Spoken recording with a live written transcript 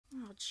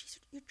jeez,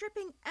 you're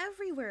dripping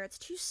everywhere. It's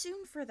too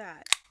soon for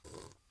that.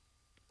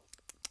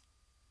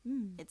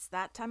 It's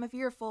that time of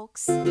year,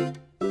 folks.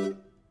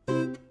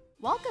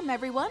 Welcome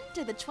everyone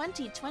to the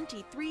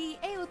 2023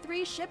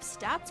 AO3 Ship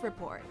Stats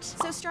Report.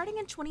 So starting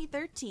in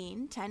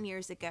 2013, 10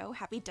 years ago,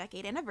 happy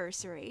decade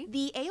anniversary,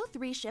 the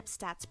AO3 Ship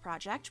Stats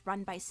project,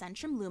 run by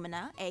Centrum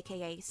Lumina,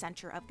 aka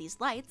Center of These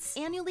Lights,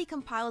 annually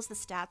compiles the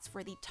stats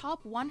for the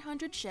top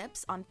 100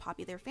 ships on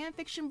popular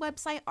fanfiction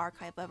website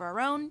Archive of Our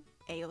Own,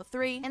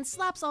 AO3, and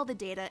slaps all the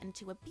data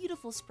into a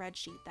beautiful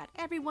spreadsheet that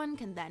everyone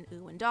can then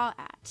ooh and ah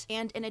at.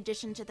 And in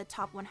addition to the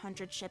top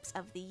 100 ships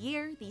of the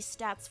year, the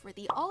stats for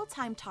the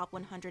all-time top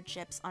 100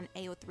 ships on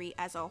AO3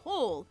 as a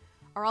whole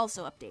are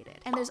also updated.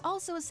 And there's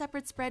also a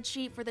separate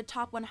spreadsheet for the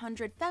top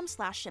 100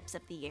 fem/ships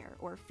of the year,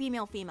 or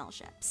female-female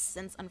ships,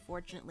 since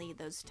unfortunately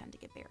those tend to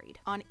get buried.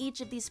 On each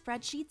of these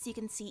spreadsheets, you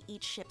can see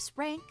each ship's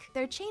rank,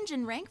 their change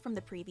in rank from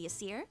the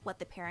previous year, what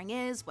the pairing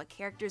is, what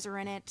characters are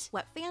in it,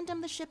 what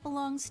fandom the ship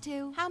belongs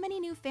to, how many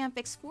new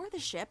fanfics for the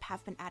ship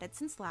have been added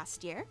since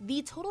last year,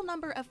 the total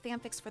number of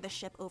fanfics for the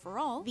ship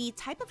overall, the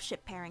type of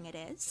ship pairing it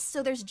is,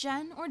 so there's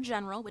gen or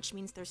general, which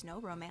means there's no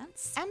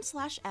romance,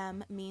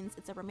 M/M means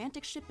it's a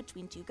romantic ship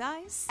between two guys,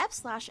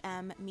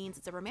 F/M means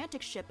it's a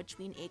romantic ship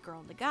between a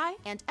girl and a guy,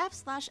 and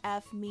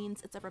F/F means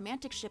it's a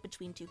romantic ship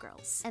between two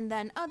girls. And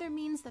then other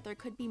means that there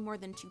could be more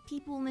than two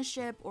people in the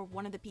ship, or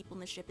one of the people in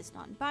the ship is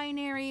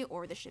non-binary,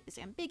 or the ship is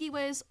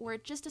ambiguous, or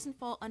it just doesn't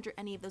fall under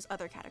any of those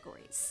other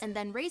categories. And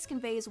then race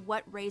conveys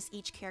what race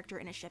each character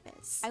in a ship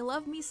is. I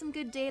love me some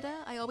good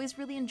data. I always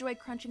really enjoy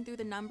crunching through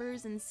the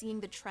numbers and seeing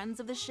the trends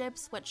of the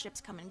ships, what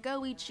ships come and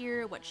go each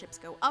year, what ships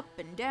go up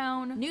and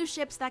down, new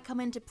ships that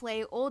come into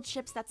play, old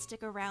ships that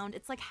stick around.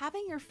 It's like having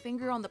your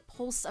finger on the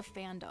pulse of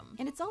fandom.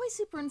 And it's always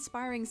super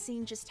inspiring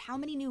seeing just how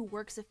many new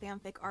works of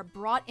fanfic are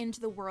brought into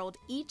the world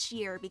each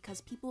year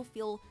because people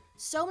feel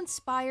so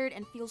inspired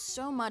and feel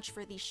so much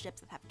for these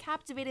ships that have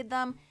captivated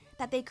them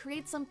that they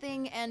create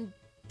something and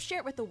share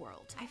it with the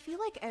world. I feel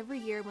like every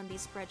year when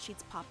these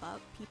spreadsheets pop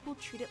up, people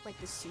treat it like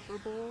the Super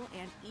Bowl,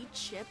 and each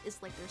ship is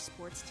like their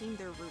sports team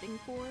they're rooting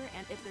for,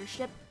 and if their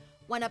ship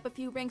went up a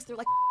few ranks, they're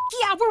like,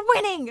 yeah, we're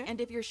winning!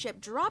 And if your ship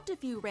dropped a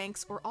few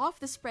ranks or off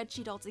the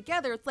spreadsheet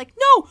altogether, it's like,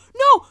 no,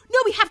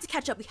 we have to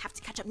catch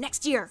up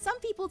next year. Some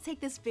people take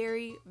this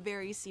very,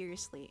 very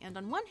seriously, and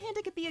on one hand,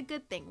 it could be a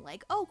good thing,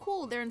 like, oh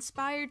cool, they're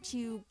inspired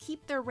to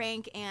keep their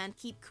rank and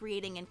keep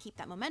creating and keep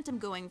that momentum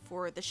going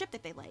for the ship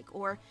that they like,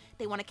 or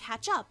they want to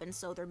catch up, and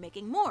so they're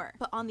making more.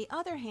 But on the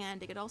other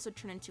hand, it could also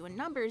turn into a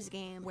numbers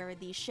game where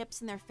these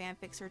ships and their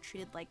fanfics are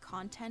treated like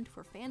content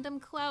for fandom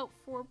clout,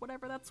 for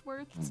whatever that's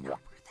worth. It's not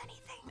worth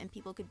anything. And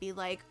people could be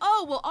like,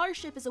 oh, well, our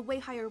ship is a way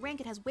higher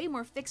rank, it has way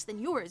more fics than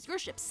yours, your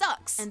ship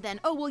sucks. And then,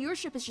 oh, well, your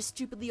ship is just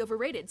stupidly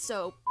overrated,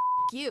 so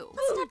you.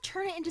 Let's not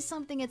turn it into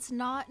something it's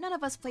not. None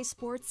of us play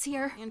sports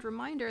here. And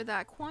reminder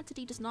that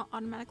quantity does not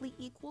automatically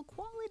equal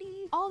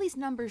quality. All these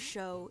numbers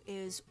show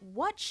is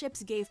what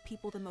ships gave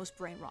people the most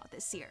brain rot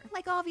this year.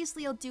 Like,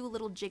 obviously, I'll do a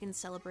little jig and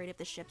celebrate if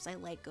the ships I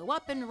like go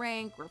up in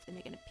rank, or if they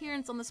make an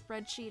appearance on the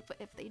spreadsheet, but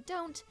if they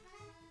don't,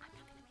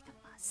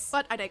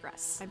 but I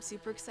digress. I'm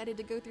super excited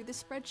to go through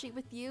this spreadsheet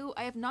with you.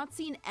 I have not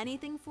seen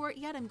anything for it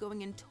yet. I'm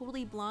going in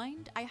totally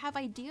blind. I have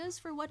ideas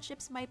for what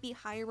ships might be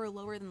higher or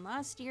lower than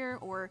last year,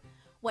 or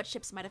what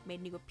ships might have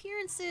made new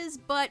appearances,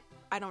 but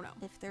I don't know.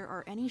 If there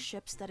are any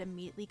ships that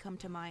immediately come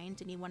to mind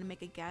and you want to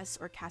make a guess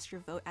or cast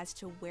your vote as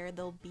to where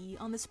they'll be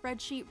on the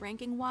spreadsheet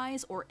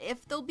ranking-wise, or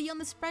if they'll be on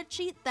the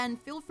spreadsheet, then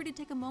feel free to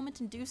take a moment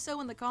and do so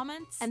in the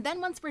comments. And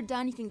then once we're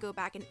done, you can go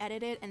back and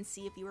edit it and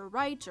see if you were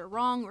right or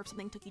wrong, or if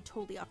something took you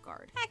totally off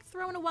guard. Heck,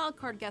 throw in a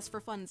wildcard guess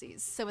for funsies.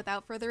 So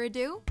without further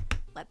ado,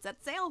 let's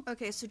set sail.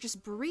 Okay, so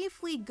just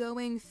briefly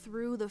going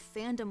through the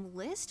fandom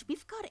list,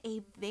 we've got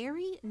a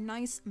very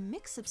nice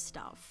mix of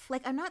stuff.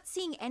 Like, I'm not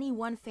seeing any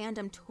one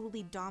fandom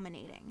totally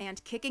dominating.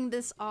 And kicking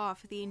this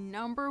off, the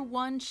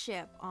 #1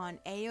 ship on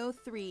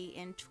AO3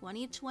 in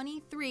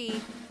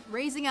 2023,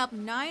 raising up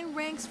 9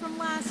 ranks from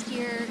last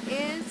year,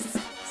 is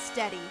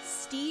Steady,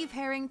 Steve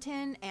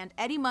Harrington and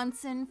Eddie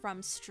Munson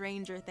from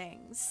Stranger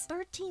Things.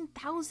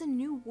 13,000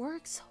 new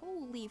works,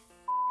 holy f***.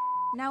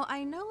 Now,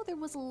 I know there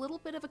was a little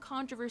bit of a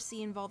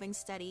controversy involving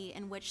Steady,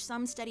 in which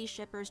some Steady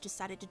shippers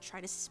decided to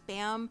try to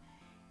spam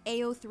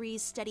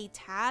AO3's Steady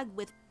tag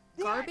with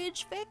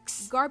garbage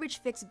fics.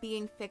 Garbage fics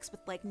being fics with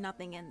like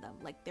nothing in them.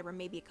 Like there were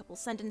maybe a couple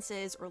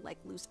sentences or like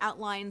loose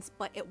outlines,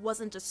 but it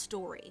wasn't a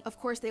story. Of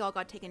course, they all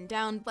got taken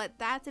down, but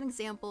that's an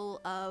example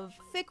of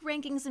fic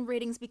rankings and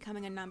ratings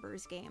becoming a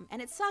numbers game.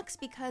 And it sucks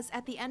because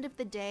at the end of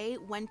the day,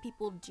 when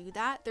people do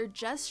that, they're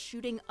just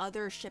shooting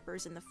other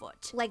shippers in the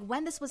foot. Like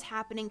when this was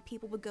happening,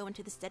 people would go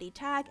into the Steady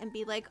tag and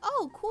be like,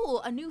 oh,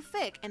 cool, a new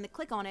fic, and they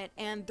click on it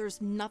and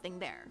there's nothing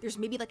there. There's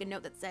maybe like a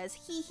note that says,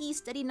 hee hee,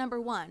 Steady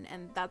 #1,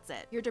 and that's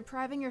it. You're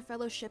depriving your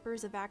fellow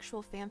shippers of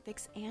actual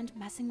fanfics and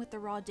messing with the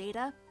raw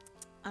data?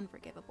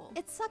 Unforgivable.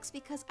 It sucks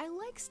because I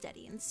like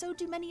Steady, and so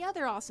do many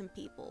other awesome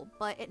people,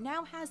 but it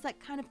now has that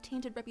kind of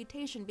tainted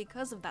reputation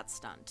because of that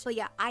stunt. But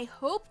yeah, I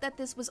hope that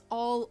this was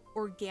all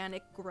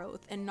organic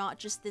growth and not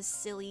just this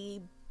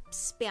silly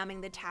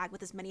spamming the tag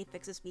with as many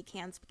fics as we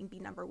can so we can be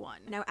number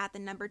 1. Now at the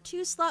number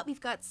 2 slot,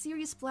 we've got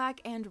Sirius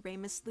Black and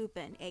Remus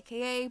Lupin,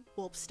 aka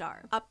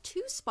Wolfstar. Up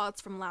 2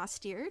 spots from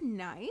last year,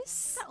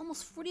 nice. Got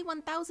almost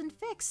 41,000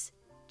 fics.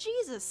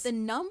 Jesus. The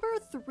number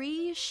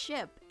 3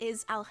 ship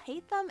is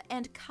Alhaitham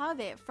and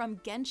Kaveh from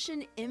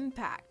Genshin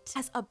Impact.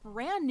 As a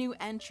brand new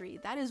entry,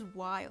 that is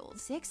wild.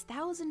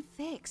 6,000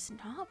 fics,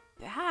 not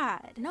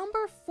bad.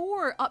 Number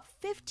 4, up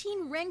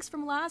 15 ranks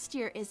from last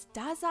year, is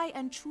Dazai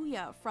and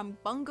Chuya from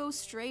Bungo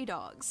Stray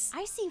Dogs.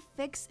 I see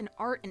fics and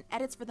art and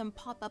edits for them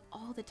pop up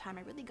all the time.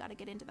 I really gotta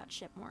get into that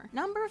ship more.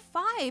 Number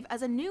 5,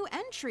 as a new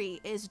entry,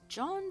 is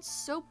John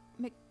Soap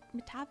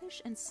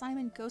McTavish and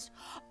Simon Ghost.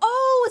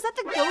 Oh, is that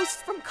the ghost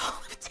from Call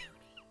of Duty?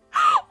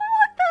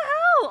 What the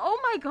hell? Oh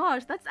my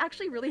gosh, that's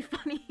actually really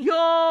funny.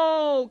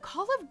 Yo,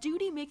 Call of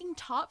Duty making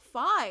top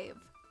 5.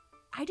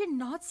 I did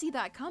not see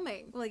that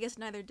coming. Well, I guess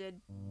neither did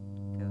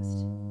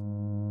Ghost.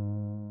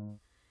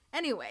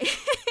 Anyway,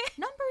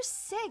 number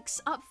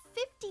 6, up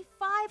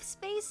 55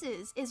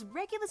 spaces, is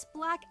Regulus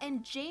Black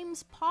and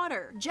James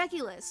Potter.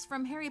 Jegulus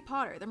from Harry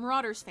Potter, the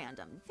Marauders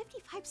fandom.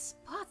 55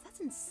 spots, that's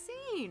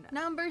insane.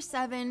 Number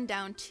 7,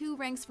 down 2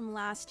 ranks from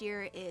last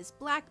year, is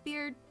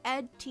Blackbeard,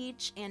 Ed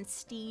Teach, and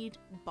Steed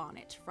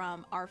Bonnet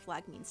from Our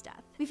Flag Means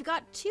Death. We've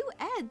got 2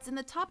 Eds in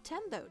the top 10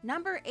 though.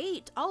 Number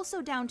 8,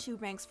 also down 2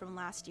 ranks from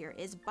last year,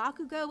 is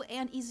Bakugo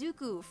and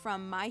Izuku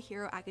from My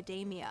Hero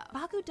Academia.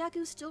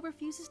 Bakudeku still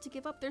refuses to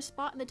give up their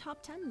spot in the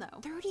top 10 though.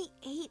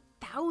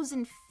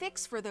 38,000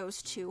 fics for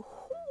those 2.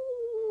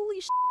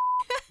 Holy sh**.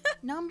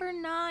 Number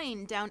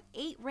 9, down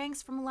 8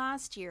 ranks from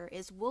last year,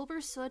 is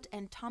Wilbur Soot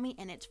and Tommy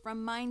Innit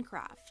from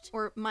Minecraft,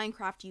 or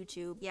Minecraft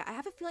YouTube. Yeah, I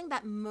have a feeling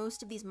that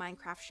most of these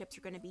Minecraft ships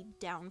are going to be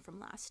down from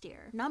last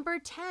year. Number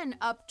 10,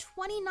 up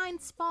 29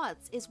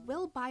 spots, is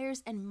Will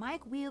Byers and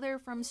Mike Wheeler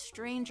from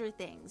Stranger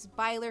Things.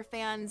 Byler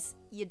fans,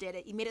 you did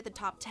it. You made it the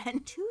top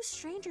 10. 2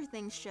 Stranger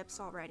Things ships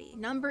already.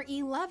 Number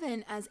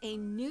 11, as a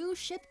new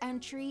ship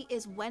entry,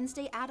 is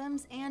Wednesday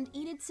Addams and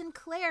Enid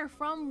Sinclair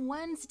from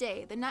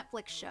Wednesday, the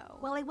Netflix show.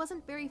 While I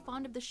wasn't very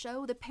fond of the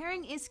show, the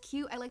pairing is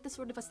cute. I like the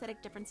sort of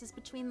aesthetic differences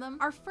between them.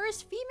 Our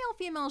first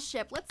female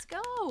ship, let's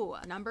go!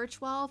 Number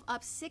 12,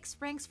 up 6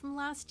 ranks from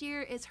last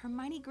year, is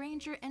Hermione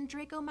Granger and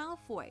Draco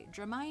Malfoy,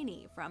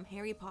 Dramini from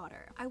Harry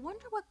Potter. I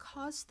wonder what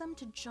caused them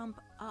to jump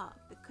up.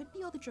 It could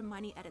be all the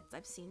Dramini edits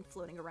I've seen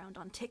floating around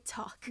on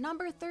TikTok.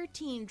 Number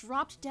 13,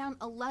 dropped down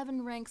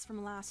 11 ranks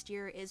from last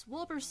year, is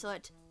Wilbur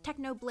Soot,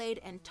 Technoblade,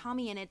 and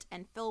Tommy Innit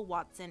and Phil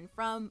Watson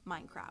from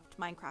Minecraft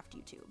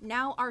YouTube.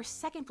 Now our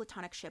second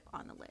platonic ship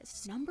on the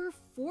list. Number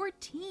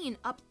 14,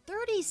 up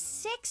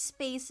 36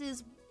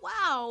 spaces,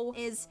 wow,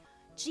 is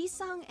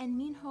Jisung and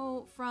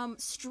Minho from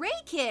Stray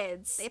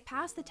Kids. They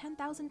passed the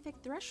 10,000 fic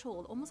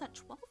threshold, almost at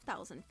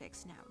 12,000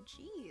 fics now,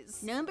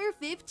 jeez. Number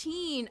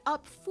 15,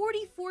 up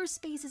 44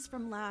 spaces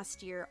from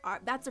last year,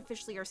 that's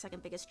officially our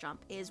second biggest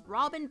jump, is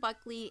Robin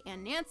Buckley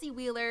and Nancy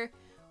Wheeler,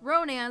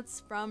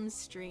 Romance from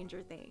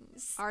Stranger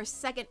Things. Our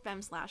second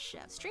femme/slash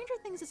ship. Stranger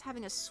Things is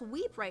having a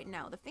sweep right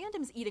now. The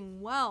fandom's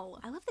eating well.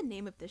 I love the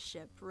name of this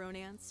ship.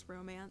 Romance.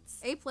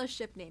 A+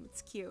 ship name,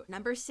 it's cute.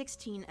 Number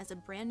 16, as a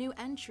brand new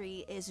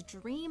entry, is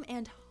Dream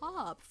and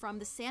Hob from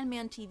the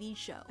Sandman TV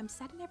show. I'm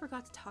sad I never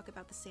got to talk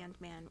about the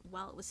Sandman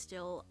while it was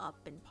still up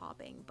and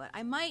popping, but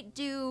I might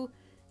do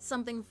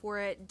something for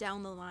it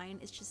down the line.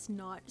 It's just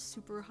not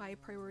super high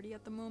priority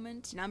at the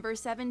moment. Number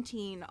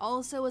 17,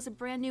 also as a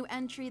brand new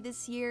entry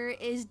this year,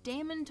 is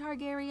Daemon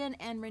Targaryen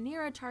and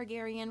Rhaenyra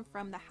Targaryen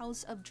from the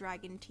House of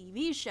Dragon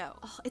TV show.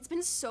 Oh, it's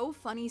been so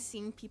funny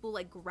seeing people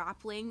like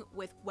grappling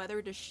with whether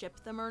to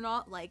ship them or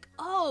not. Like,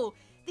 oh,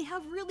 they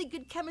have really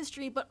good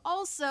chemistry, but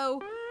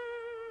also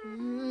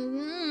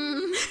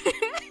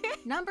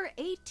Number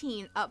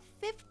 18, up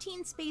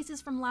 15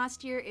 spaces from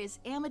last year, is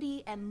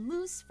Amity and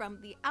Luce from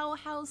the Owl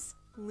House.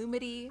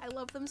 Lumity. I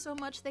love them so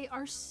much. They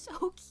are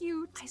so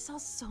cute. I saw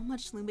so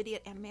much Lumity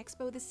at Anime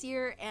Expo this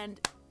year and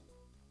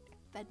it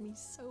fed me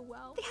so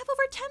well. They have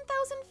over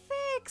 10,000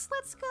 fics.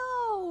 Let's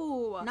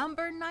go.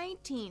 Number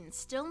 19,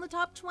 still in the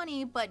top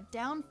 20, but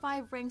down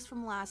 5 ranks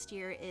from last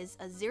year, is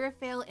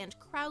Aziraphale and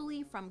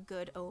Crowley from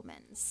Good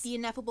Omens. The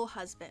Ineffable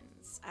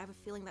Husbands. I have a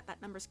feeling that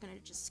that number's gonna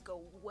just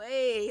go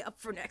way up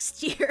for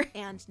next year.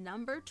 And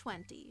number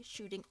 20,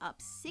 shooting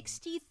up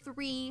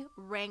 63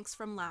 ranks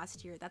from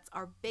last year, that's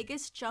our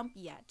biggest jump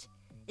yet,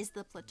 is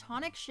the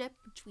platonic ship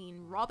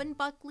between Robin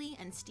Buckley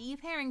and Steve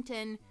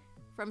Harrington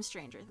from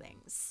Stranger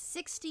Things.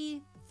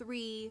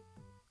 63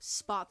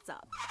 spots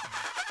up.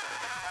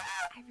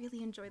 I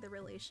really enjoy the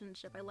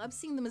relationship. I love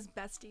seeing them as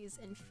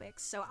besties in fics,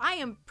 so I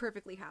am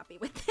perfectly happy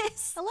with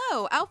this.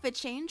 Hello, outfit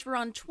change. We're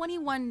on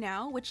 21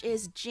 now, which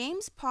is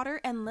James Potter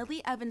and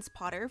Lily Evans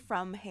Potter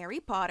from Harry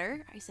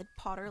Potter. I said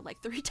Potter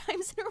like 3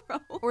 times in a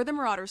row. Or the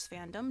Marauders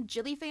fandom.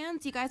 Jilly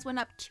fans, you guys went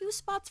up 2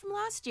 spots from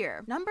last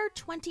year. Number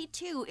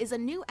 22 is a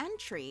new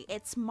entry.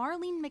 It's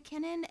Marlene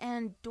McKinnon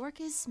and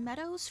Dorcas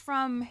Meadows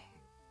from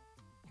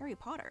Harry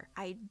Potter.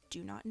 I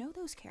do not know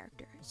those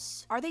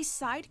characters. Are they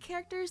side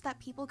characters that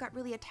people got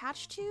really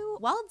attached to?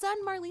 Well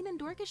done, Marlene and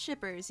Dorcas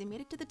shippers. You made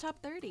it to the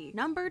top 30.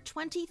 Number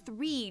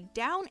 23,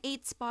 down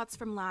 8 spots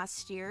from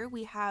last year,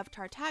 we have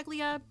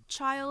Tartaglia,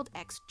 Child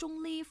X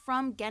Zhongli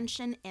from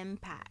Genshin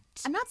Impact.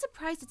 I'm not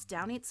surprised it's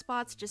down 8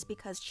 spots just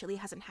because Chile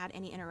hasn't had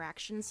any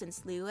interaction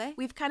since Liyue.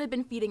 We've kind of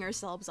been feeding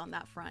ourselves on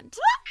that front.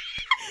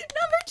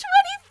 Number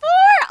 24!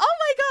 Oh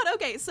my god,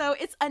 okay, so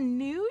it's a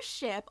new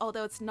ship,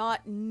 although it's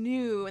not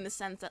new in the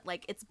sense that,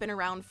 like, it's been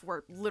around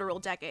for literal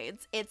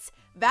decades. It's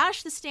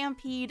Vash the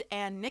Stampede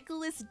and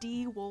Nicholas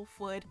D.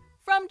 Wolfwood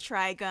from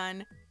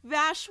Trigun.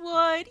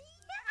 Vashwood!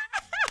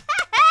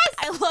 Yes!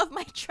 I love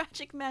my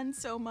tragic men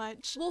so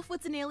much.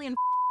 Wolfwood's an alien,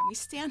 we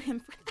stand him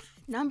for that.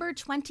 Number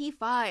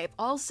 25,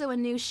 also a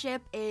new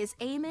ship, is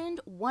Aemond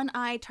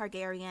One-Eye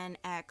Targaryen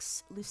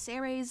x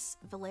Lucerys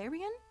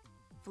Valerian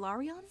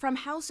from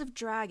House of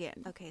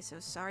Dragon. Okay, so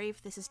sorry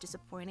if this is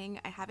disappointing.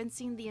 I haven't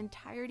seen the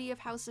entirety of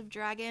House of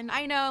Dragon.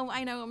 I know,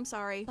 I'm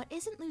sorry. But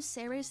isn't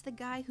Lucerys the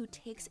guy who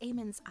takes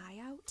Aemond's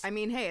eye out? I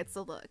mean, hey, it's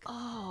a look.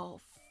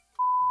 Oh,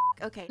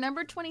 okay.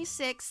 Number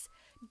 26,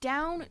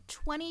 down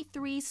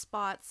 23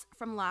 spots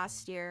from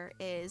last year,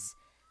 is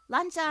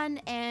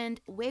Lanzhan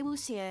and Wei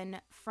Wuxian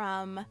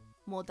from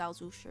Mo Dao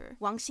Zushi.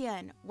 Wang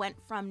Xian went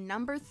from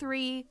number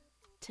 3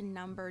 to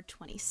number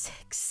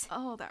 26.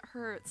 Oh, that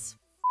hurts.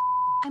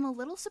 I'm a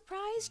little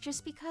surprised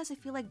just because I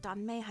feel like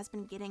Danmei has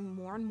been getting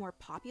more and more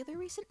popular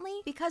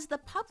recently, because the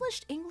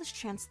published English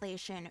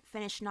translation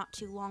finished not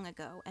too long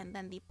ago, and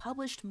then the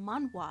published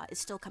manhwa is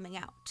still coming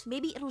out.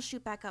 Maybe it'll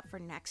shoot back up for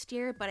next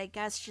year, but I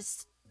guess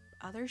just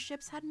other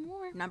ships had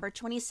more. Number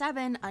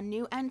 27, a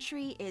new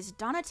entry, is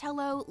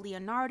Donatello,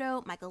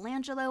 Leonardo,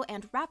 Michelangelo,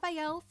 and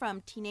Raphael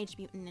from Teenage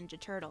Mutant Ninja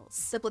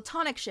Turtles. The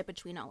platonic ship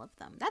between all of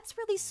them. That's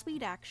really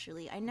sweet,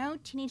 actually. I know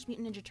Teenage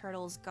Mutant Ninja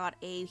Turtles got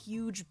a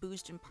huge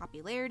boost in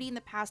popularity in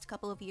the past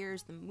couple of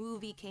years. The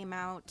movie came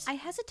out. I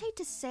hesitate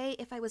to say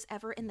if I was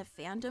ever in the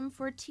fandom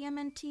for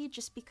TMNT,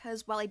 just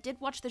because while I did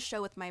watch the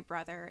show with my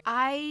brother,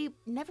 I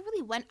never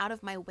really went out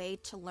of my way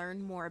to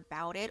learn more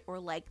about it,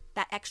 or like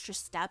that extra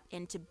step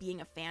into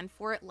being a fan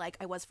for it like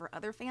I was for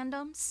other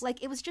fandoms.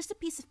 Like, it was just a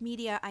piece of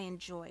media I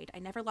enjoyed. I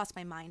never lost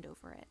my mind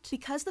over it.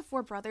 Because the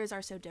four brothers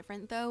are so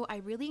different though, I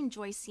really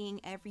enjoy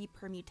seeing every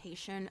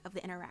permutation of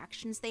the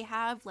interactions they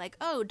have. Like,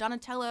 oh,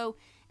 Donatello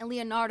and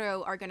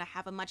Leonardo are gonna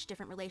have a much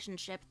different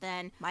relationship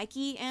than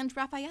Mikey and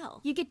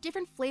Raphael. You get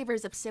different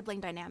flavors of sibling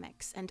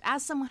dynamics, and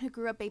as someone who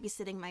grew up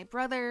babysitting my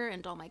brother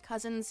and all my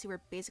cousins who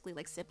were basically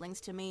like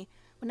siblings to me,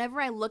 whenever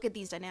I look at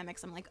these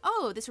dynamics, I'm like,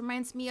 oh, this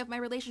reminds me of my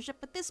relationship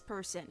with this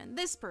person and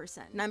this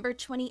person. Number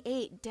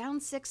 28, down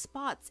 6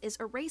 spots, is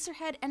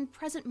Eraserhead and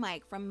Present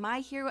Mike from My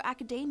Hero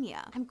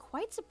Academia. I'm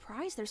quite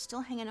surprised they're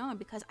still hanging on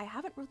because I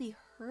haven't really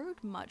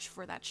heard much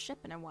for that ship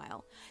in a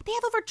while. They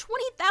have over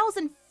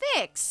 20,000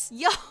 fics!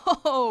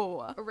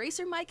 Yo!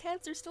 Eraser Mike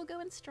heads are still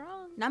going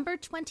strong. Number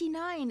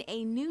 29,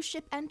 a new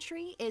ship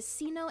entry, is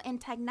Sino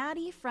and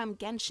Tagnati from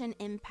Genshin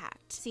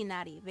Impact.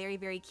 Sinati, very,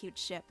 very cute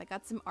ship. I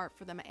got some art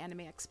for them at Anime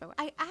Expo.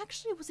 I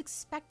actually was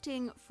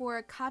expecting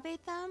for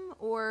Kave them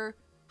or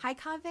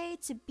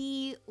Haikave to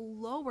be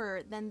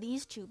lower than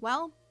these two.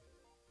 Well,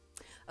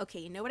 okay,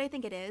 you know what I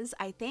think it is?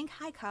 I think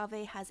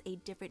Haikave has a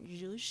different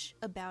zhuzh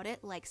about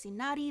it. Like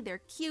Sinati, they're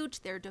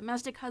cute, they're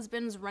domestic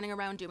husbands running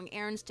around doing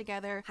errands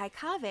together.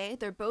 Haikave,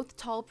 they're both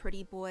tall,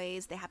 pretty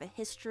boys, they have a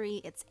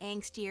history, it's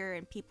angstier,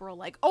 and people are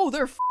like, oh,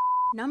 they're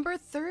Number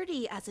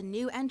 30, as a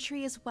new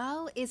entry as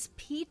well, is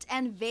Pete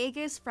and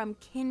Vegas from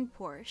Kin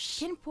Porsche.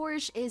 Kin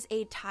Porsche is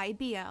a Thai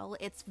BL.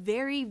 It's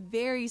very,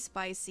 very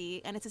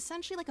spicy, and it's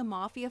essentially like a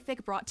mafia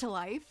fic brought to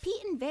life.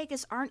 Pete and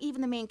Vegas aren't even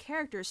the main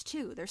characters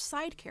too, they're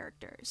side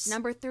characters.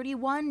 Number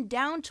 31,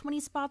 down 20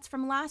 spots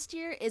from last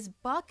year, is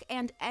Buck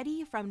and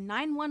Eddie from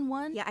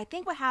 911. Yeah, I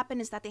think what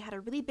happened is that they had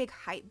a really big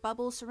hype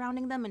bubble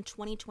surrounding them in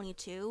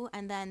 2022,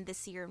 and then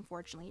this year,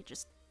 unfortunately, it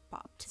just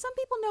popped. Some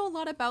people know a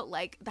lot about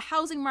like the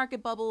housing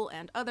market bubble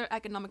and other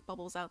economic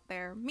bubbles out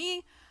there.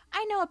 Me,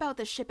 I know about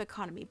the ship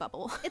economy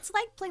bubble. It's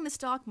like playing the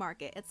stock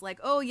market. It's like,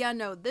 oh yeah,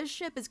 no, this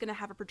ship is gonna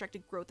have a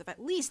projected growth of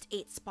at least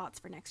 8 spots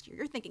for next year.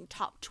 You're thinking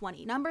top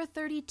 20. Number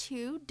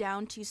 32,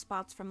 down 2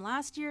 spots from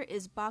last year,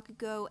 is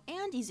Bakugo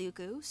and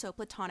Izuku, so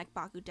platonic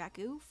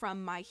Bakudeku,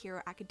 from My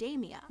Hero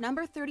Academia.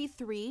 Number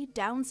 33,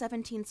 down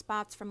 17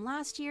 spots from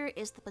last year,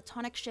 is the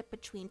platonic ship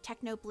between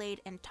Technoblade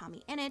and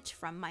Tommy Innit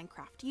from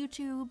Minecraft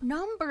YouTube.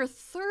 Number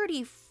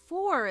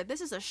 34, this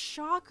is a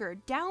shocker,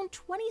 down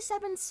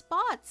 27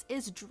 spots,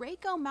 is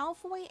Draco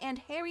Malfoy and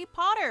Harry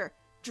Potter.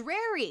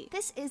 Drarry.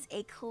 This is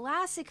a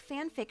classic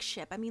fanfic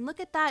ship. I mean, look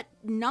at that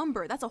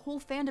number. That's a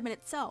whole fandom in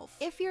itself.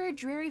 If you're a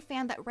Drarry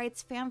fan that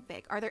writes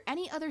fanfic, are there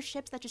any other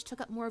ships that just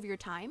took up more of your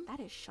time? That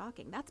is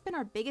shocking. That's been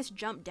our biggest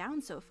jump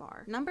down so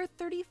far. Number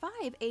 35,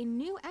 a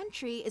new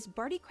entry, is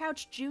Barty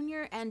Crouch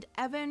Jr. and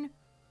Evan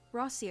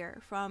Rossier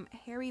from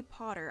Harry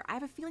Potter. I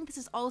have a feeling this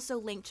is also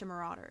linked to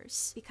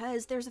Marauders,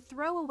 because there's a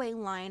throwaway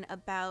line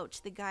about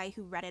the guy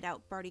who ratted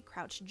out Barty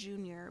Crouch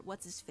Jr.,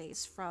 what's his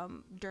face,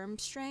 from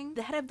Durmstrang,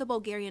 the head of the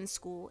Bulgarian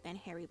school in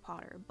Harry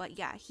Potter. But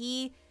yeah,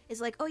 he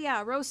is like, oh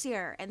yeah,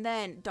 Rosier, and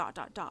then ...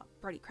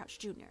 Barty Crouch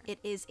Jr. It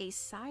is a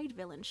side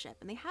villain ship,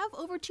 and they have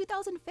over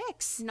 2,000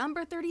 fics.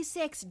 Number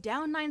 36,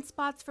 down 9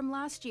 spots from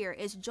last year,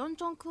 is Jung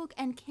Jungkook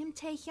and Kim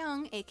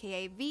Taehyung,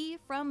 aka V,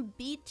 from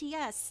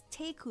BTS,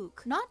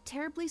 Taekook. Not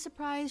terribly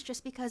surprised,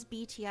 just because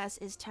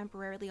BTS is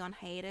temporarily on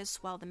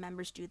hiatus while the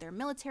members do their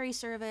military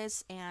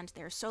service and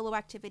their solo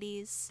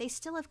activities. They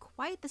still have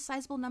quite the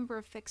sizable number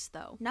of fics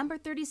though. Number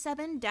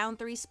 37, down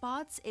 3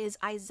 spots, is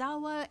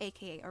Aizawa,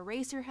 aka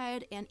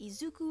Eraserhead, and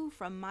Izuku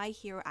from My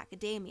Hero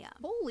Academia.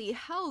 Holy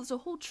hell, there's a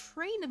whole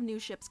train of new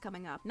ships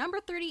coming up. Number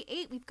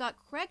 38, we've got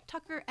Craig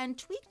Tucker and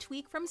Tweak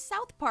Tweak from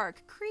South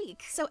Park,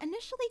 Creek. So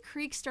initially,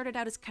 Creek started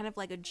out as kind of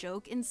like a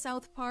joke in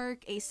South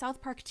Park. A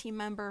South Park team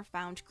member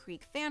found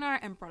Creek fan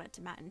art and brought it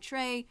to Matt and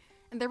Trey,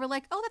 and they were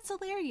like, oh, that's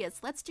hilarious,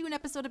 let's do an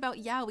episode about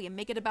Yaoi and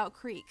make it about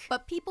Creek.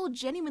 But people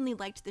genuinely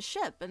liked the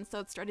ship, and so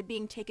it started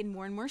being taken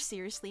more and more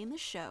seriously in the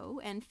show,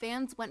 and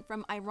fans went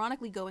from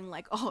ironically going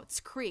like, oh, it's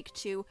Creek,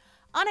 to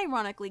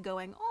unironically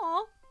going,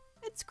 oh,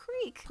 it's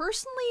Creek.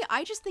 Personally,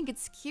 I just think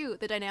it's cute.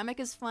 The dynamic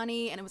is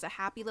funny, and it was a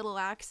happy little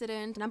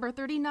accident. Number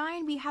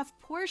 39, we have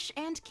Porsche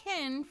and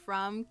Kin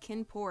from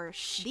Kin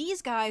Porsche.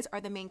 These guys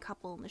are the main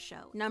couple in the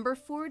show. Number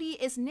 40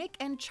 is Nick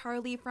and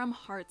Charlie from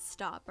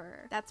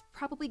Heartstopper. That's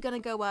probably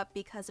gonna go up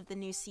because of the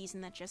new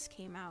season that just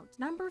came out.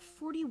 Number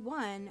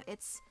 41,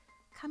 it's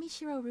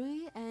Kamishiro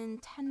Rui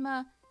and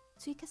Tenma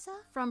Tsuikasa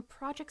from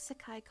Project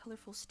Sekai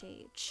Colorful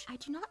Stage. I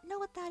do not know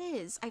what that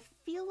is. I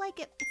feel like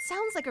it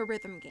sounds like a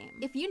rhythm game.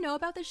 If you know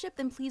about this ship,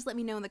 then please let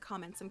me know in the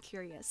comments. I'm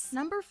curious.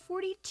 Number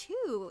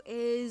 42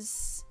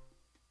 is...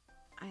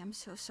 I am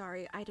so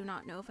sorry. I do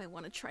not know if I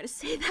want to try to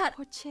say that.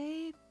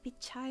 Poche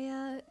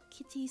Pichaya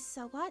Kitty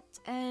Sawat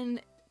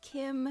and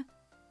Kim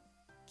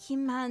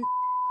Kiman.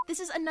 This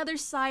is another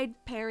side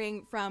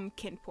pairing from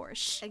Kin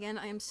Porsche. Again,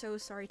 I am so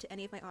sorry to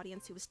any of my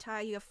audience who was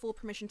Thai. You have full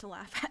permission to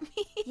laugh at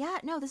me. Yeah,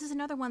 no, this is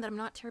another one that I'm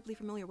not terribly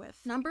familiar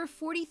with. Number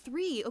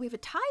 43. Oh, we have a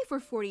tie for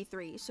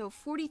 43. So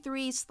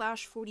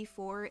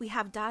 43/44. We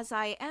have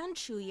Dazai and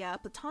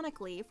Chuya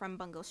platonically from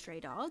Bungo Stray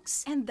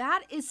Dogs. And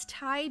that is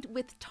tied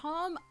with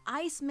Tom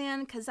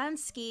Iceman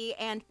Kazansky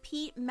and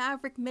Pete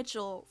Maverick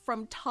Mitchell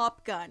from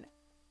Top Gun.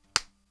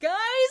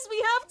 Guys, we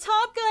have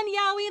Top Gun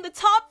Yaoi in the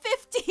top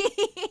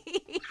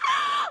 50!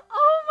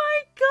 Oh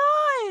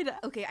my god!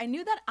 Okay, I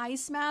knew that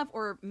Ice Mav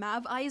or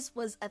Mav Ice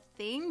was a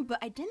thing, but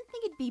I didn't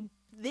think it'd be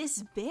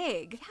this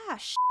big. Yeah,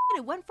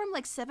 it went from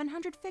like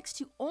 700 fics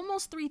to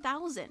almost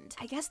 3,000.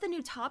 I guess the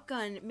new Top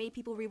Gun made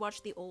people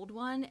rewatch the old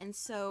one, and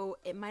so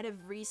it might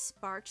have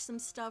re-sparked some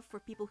stuff for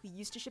people who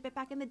used to ship it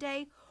back in the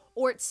day,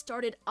 or it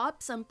started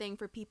up something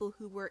for people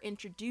who were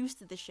introduced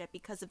to the ship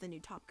because of the new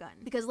Top Gun.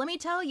 Because let me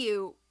tell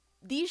you,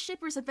 these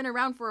shippers have been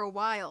around for a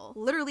while,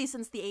 literally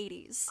since the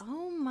 80s.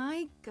 Oh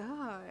my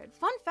god.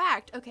 Fun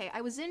fact, okay,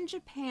 I was in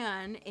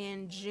Japan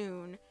in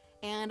June,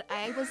 and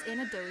I was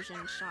in a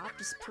doujin shop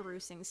just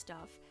perusing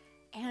stuff,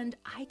 and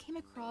I came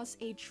across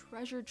a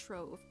treasure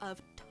trove of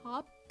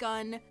Top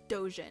Gun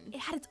doujin. It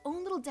had its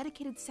own little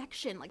dedicated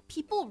section. Like,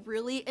 people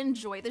really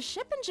enjoy the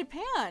ship in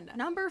Japan.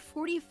 Number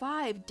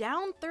 45,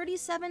 down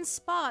 37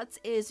 spots,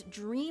 is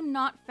Dream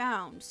Not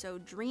Found. So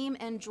Dream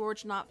and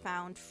George Not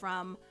Found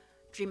from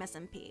Dream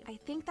SMP. I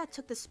think that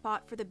took the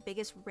spot for the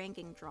biggest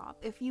ranking drop.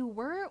 If you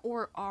were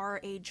or are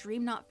a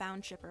Dream Not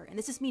Found shipper, and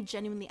this is me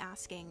genuinely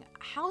asking,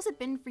 how's it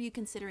been for you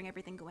considering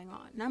everything going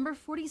on? Number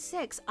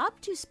 46, up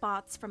 2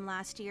 spots from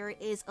last year,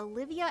 is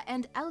Olivia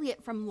and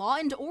Elliot from Law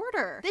and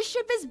Order. This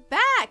ship is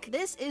back!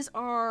 This is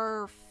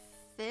our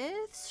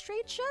 5th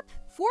straight ship?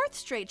 4th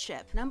straight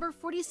ship. Number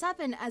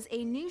 47, as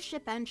a new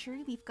ship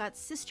entry, we've got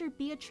Sister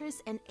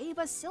Beatrice and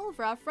Ava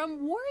Silva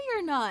from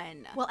Warrior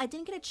Nun. Well, I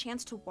didn't get a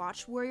chance to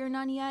watch Warrior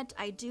Nun yet.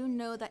 I do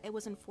know that it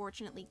was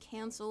unfortunately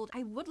canceled.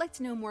 I would like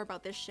to know more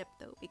about this ship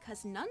though,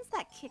 because nuns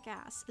that kick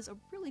ass is a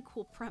really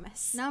cool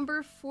premise.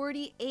 Number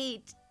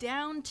 48,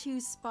 down 2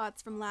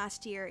 spots from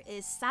last year,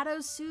 is Sato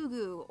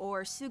Sugu,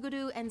 or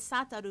Suguru and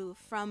Sataru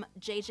from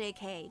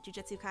JJK,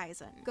 Jujutsu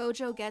Kaisen.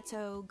 Gojo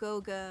Geto,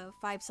 Goga,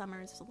 5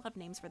 Summers, there's a lot of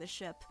names for this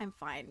ship. I'm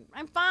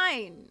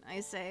fine,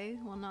 I say,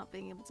 while not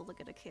being able to look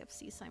at a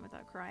KFC sign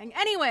without crying.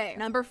 Anyway,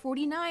 number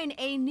 49,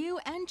 a new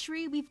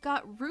entry. We've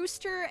got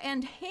Rooster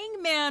and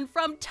Hangman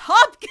from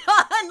Top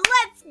Gun.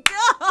 Let's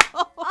go!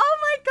 Oh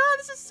my god,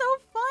 this is so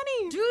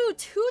funny. Dude,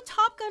 2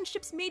 Top Gun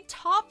ships made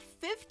top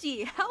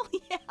 50. Hell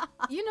yeah.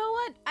 You know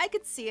what? I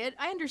could see it.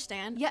 I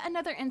understand. Yet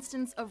another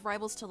instance of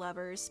rivals to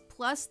lovers,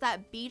 plus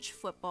that beach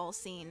football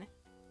scene.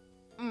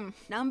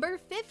 Number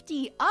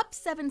 50, up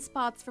 7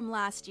 spots from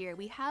last year,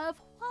 we have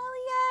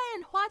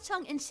Hualien,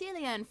 Huacheng, and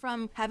Xilian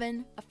from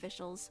Heaven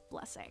Official's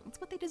Blessing.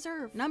 That's what they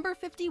deserve. Number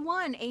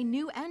 51, a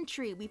new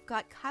entry. We've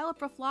got Kyle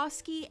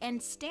Broflovsky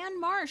and Stan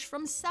Marsh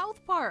from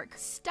South Park.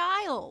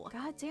 Style.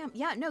 God damn.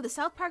 Yeah, no, the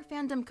South Park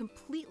fandom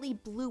completely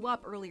blew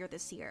up earlier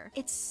this year.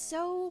 It's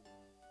so...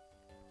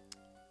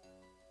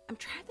 I'm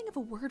trying to think of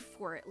a word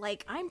for it.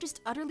 Like, I'm just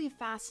utterly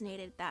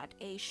fascinated that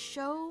a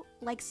show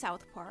like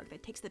South Park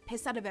that takes the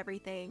piss out of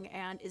everything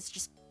and is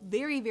just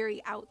very,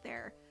 very out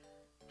there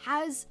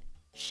has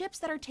ships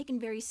that are taken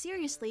very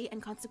seriously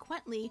and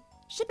consequently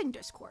shipping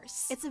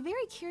discourse. It's a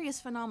very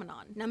curious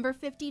phenomenon. Number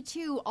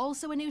 52,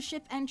 also a new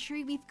ship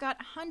entry. We've got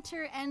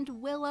Hunter and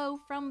Willow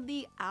from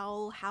the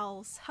Owl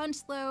House.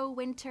 Hunslow,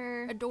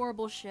 Winter,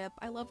 adorable ship.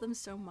 I love them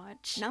so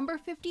much. Number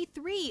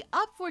 53,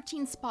 up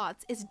 14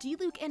 spots, is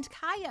Diluc and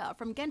Kaya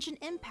from Genshin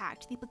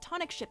Impact, the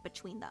platonic ship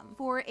between them.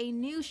 For a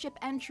new ship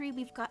entry,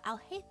 we've got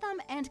Alhaitham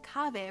and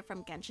Kaveh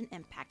from Genshin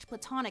Impact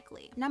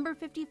platonically. Number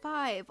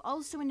 55,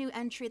 also a new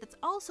entry that's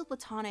also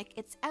platonic.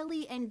 It's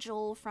Ellie and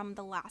Joel from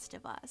The Last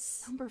of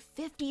Us. Number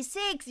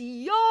 56,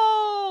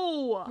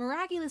 yo!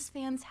 Miraculous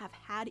fans have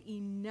had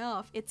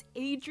enough. It's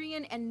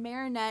Adrian and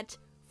Marinette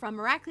from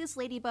Miraculous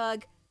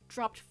Ladybug,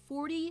 dropped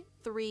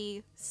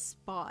 43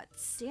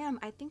 spots. Damn,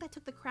 I think that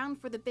took the crown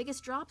for the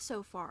biggest drop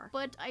so far.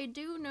 But I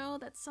do know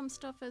that some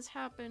stuff has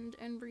happened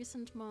in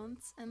recent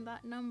months, and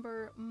that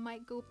number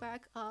might go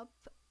back up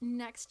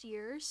next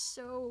year,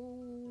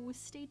 so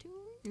stay tuned.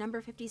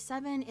 Number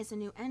 57 is a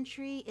new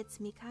entry. It's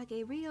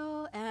Mikage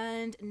Ryo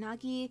and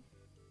Nagi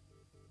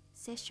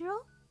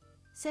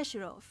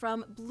Seshiro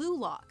from Blue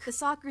Lock, the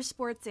soccer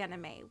sports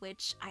anime,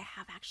 which I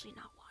have actually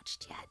not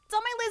watched yet. It's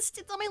on my list,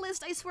 it's on my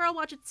list. I swear I'll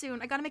watch it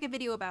soon. I gotta make a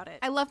video about it.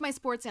 I love my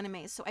sports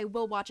anime, so I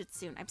will watch it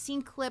soon. I've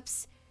seen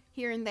clips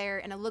here and there,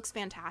 and it looks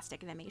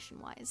fantastic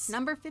animation-wise.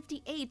 Number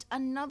 58,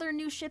 another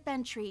new ship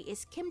entry,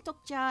 is Kim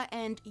Tokja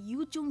and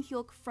Yoo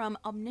Jung-hyuk from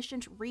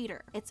Omniscient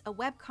Reader. It's a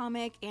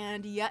webcomic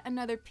and yet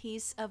another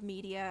piece of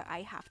media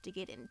I have to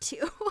get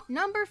into.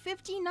 Number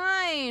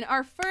 59,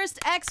 our first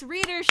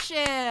ex-reader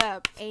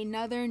ship.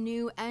 Another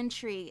new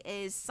entry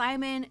is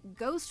Simon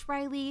Ghost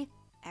Riley,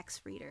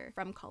 ex-reader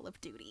from Call of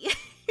Duty.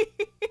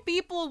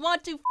 People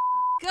want to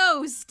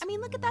Ghost. I mean,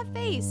 look at that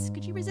face.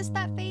 Could you resist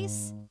that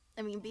face?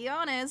 I mean, be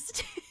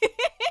honest.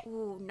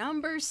 Ooh,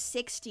 number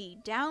 60,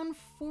 down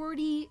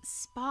 40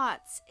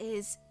 spots,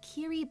 is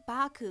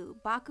Kiribaku,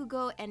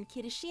 Bakugo, and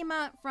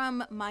Kirishima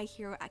from My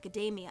Hero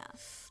Academia.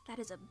 That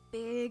is a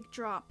big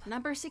drop.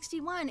 Number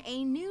 61,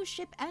 a new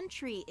ship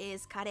entry,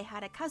 is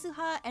Karehara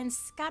Kazuha and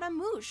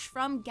Scaramouche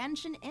from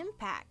Genshin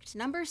Impact.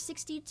 Number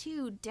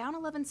 62, down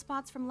 11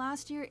 spots from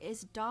last year,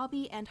 is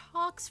Dobby and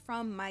Hawks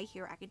from My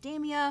Hero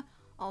Academia,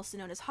 also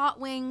known as Hot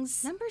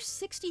Wings. Number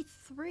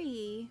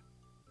 63...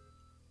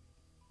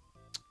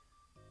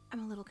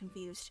 I'm a little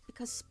confused,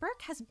 because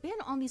Spurk has been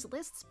on these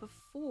lists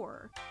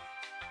before.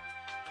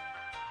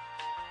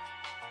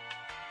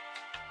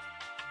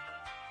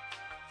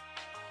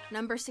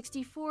 Number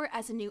 64,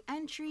 as a new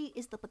entry,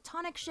 is the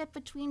platonic ship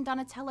between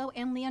Donatello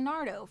and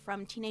Leonardo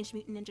from Teenage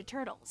Mutant Ninja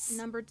Turtles.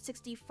 Number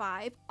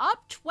 65,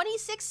 up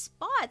 26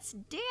 spots,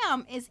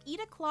 damn, is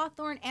Ida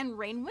Clawthorne and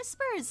Rain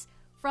Whispers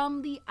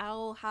from the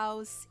Owl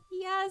House.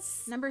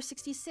 Yes. Number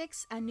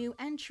 66, a new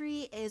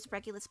entry, is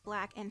Regulus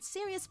Black and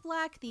Sirius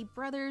Black, the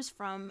brothers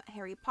from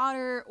Harry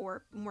Potter,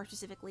 or more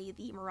specifically,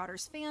 the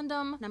Marauders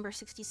fandom. Number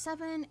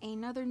 67,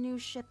 another new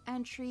ship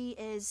entry,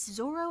 is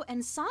Zoro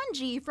and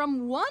Sanji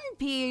from One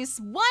Piece.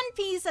 One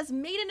Piece has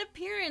made an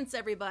appearance,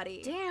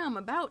 everybody. Damn,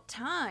 about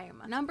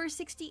time. Number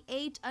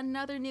 68,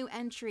 another new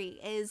entry,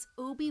 is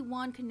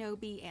Obi-Wan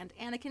Kenobi and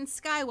Anakin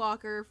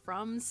Skywalker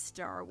from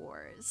Star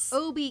Wars.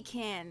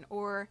 Obi-Kin,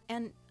 or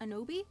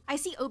Anobi? I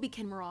see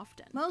Obi-Kin more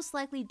often, most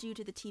likely due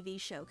to the TV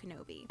show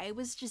Kenobi. I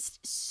was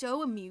just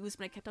so amused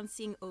when I kept on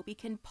seeing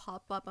Obi-Kin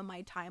pop up on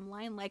my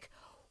timeline, like,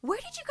 where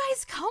did you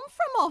guys come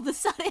from all of a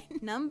sudden?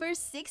 Number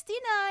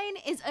 69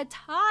 is a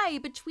tie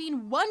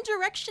between One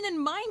Direction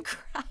and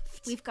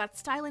Minecraft. We've got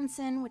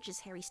Stylinson, which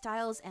is Harry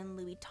Styles, and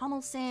Louis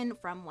Tomlinson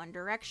from One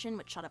Direction,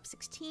 which shot up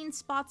 16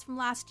 spots from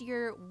last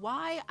year.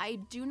 Why? I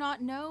do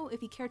not know.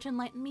 If you care to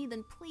enlighten me,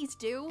 then please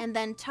do. And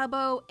then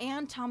Tubbo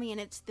and Tommy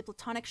Innit, the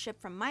platonic ship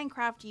from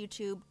Minecraft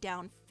YouTube,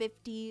 down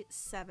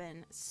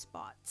 57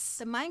 spots.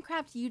 The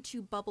Minecraft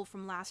YouTube bubble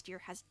from last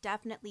year has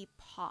definitely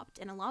popped,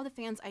 and a lot of the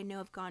fans I know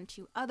have gone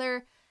to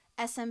other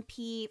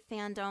SMP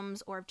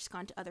fandoms or have just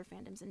gone to other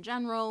fandoms in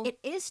general. It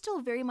is still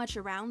very much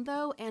around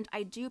though, and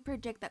I do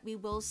predict that we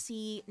will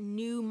see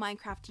new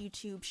Minecraft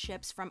YouTube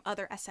ships from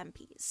other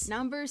SMPs.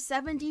 Number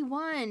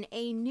 71,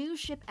 a new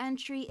ship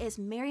entry, is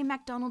Mary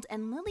McDonald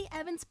and Lily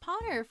Evans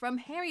Potter from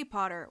Harry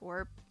Potter,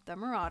 or the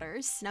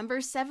Marauders.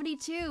 Number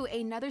 72,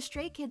 another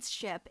Stray Kids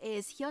ship,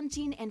 is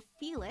Hyunjin and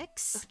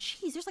Felix. Oh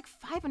geez, there's like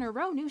 5 in a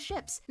row new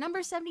ships.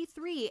 Number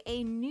 73,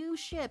 a new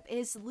ship,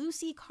 is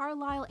Lucy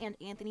Carlisle and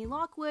Anthony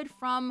Lockwood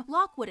from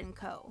Lockwood &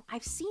 Co.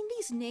 I've seen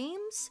these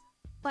names,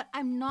 but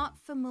I'm not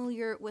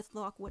familiar with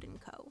Lockwood &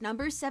 Co.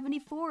 Number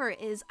 74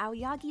 is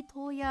Aoyagi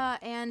Toya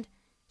and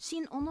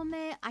Shin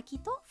Onome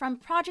Akito from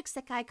Project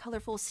Sekai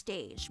Colorful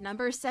Stage.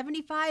 Number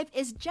 75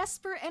 is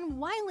Jesper and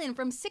Wylan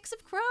from Six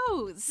of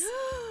Crows.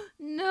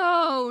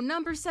 No,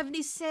 number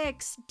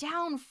 76,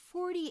 down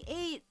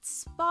 48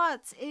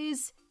 spots,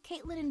 is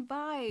Caitlin and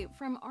Vi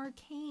from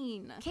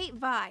Arcane. Kate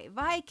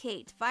Vi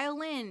Kate,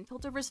 Violin,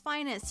 Piltover's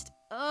Finest.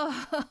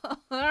 Ugh.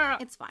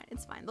 It's fine,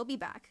 it's fine. They'll be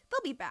back.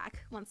 They'll be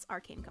back once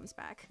Arcane comes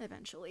back,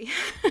 eventually.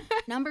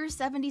 Number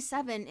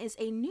 77 is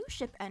a new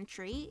ship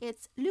entry.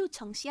 It's Liu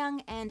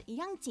Chengxiang and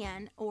Yang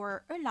Jian,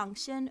 or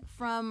Erlangshen,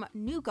 from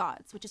New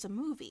Gods, which is a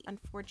movie.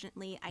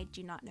 Unfortunately, I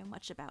do not know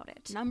much about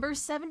it. Number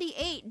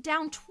 78,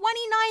 down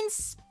 29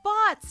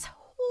 spots!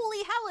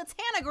 Holy hell, it's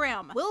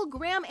Hanagram! Will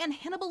Graham and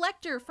Hannibal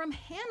Lecter from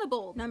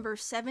Hannibal. Number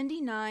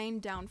 79,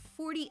 down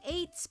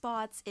 48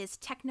 spots, is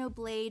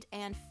Technoblade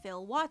and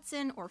Phil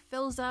Watson, or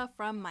Philza,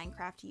 from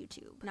Minecraft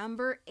YouTube.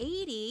 Number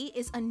 80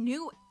 is a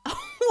new...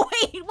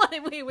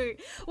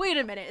 Wait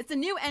a minute. It's a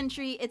new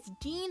entry. It's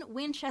Dean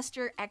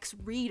Winchester X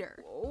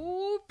Reader.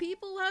 Oh,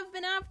 people have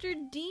been after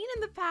Dean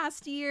in the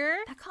past year.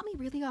 That caught me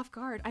really off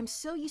guard. I'm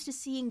so used to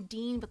seeing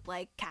Dean with,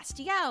 like,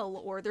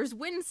 Castiel, or there's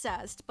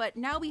Wincest, but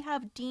now we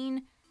have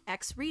Dean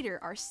X Reader,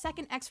 our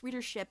second X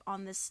Reader ship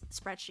on this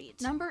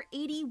spreadsheet. Number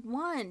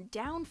 81,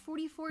 down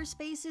 44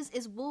 spaces,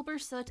 is Wilbur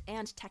Soot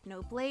and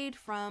Technoblade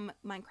from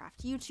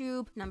Minecraft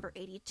YouTube. Number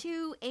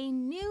 82,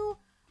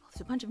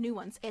 a bunch of new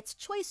ones. It's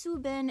Choi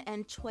Soo-bin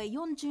and Choi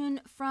Yeonjun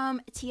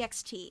from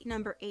TXT.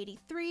 Number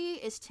 83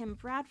 is Tim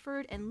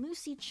Bradford and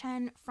Lucy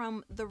Chen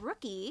from The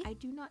Rookie. I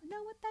do not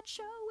know what that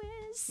show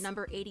is.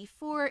 Number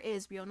 84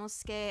 is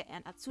Ryonosuke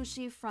and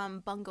Atsushi from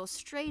Bungo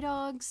Stray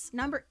Dogs.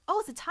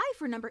 It's a tie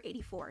for number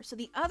 84. So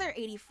the other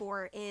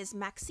 84 is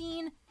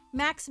Maxine,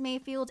 Max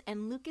Mayfield,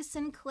 and Lucas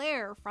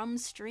Sinclair from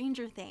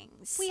Stranger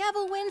Things. We have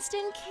a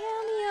Winston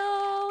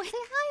cameo! Say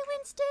hi,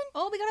 Winston!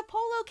 Oh, we got a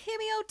Polo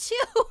cameo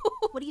too!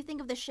 What do you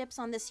think of the ships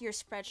on this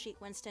year's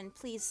spreadsheet, Winston?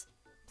 Please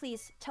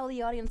tell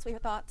the audience what your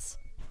thoughts.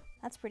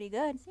 That's pretty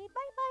good. Say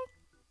bye-bye.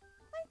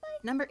 Bye-bye.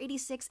 Number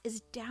 86 is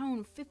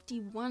down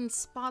 51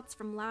 spots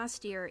from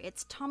last year.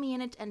 It's Tommy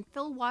Innit and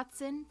Phil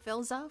Watson,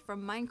 Philza,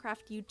 from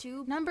Minecraft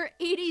YouTube. Number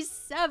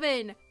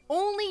 87!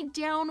 Only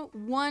down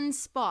one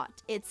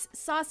spot. It's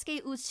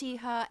Sasuke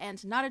Uchiha and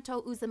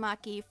Naruto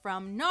Uzumaki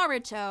from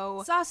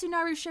Naruto.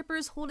 Sasunaru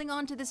shippers holding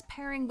on to this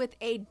pairing with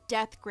a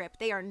death grip.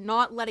 They are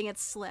not letting it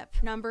slip.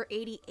 Number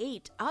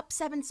 88, up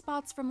 7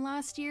 spots from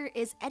last year,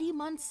 is Eddie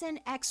Munson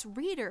X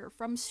Reader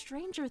from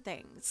Stranger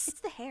Things. It's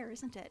the hair,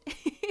 isn't it?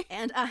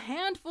 And a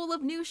handful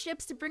of new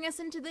ships to bring us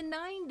into the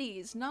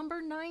 90s.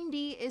 Number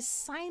 90 is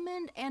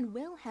Simon and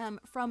Wilhelm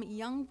from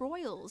Young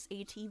Royals,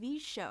 a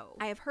TV show.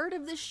 I have heard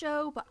of this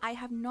show, but I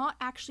have not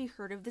actually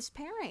heard of this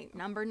pairing.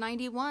 Number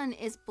 91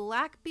 is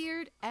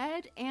Blackbeard,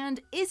 Ed,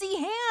 and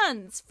Izzy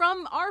Hands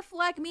from Our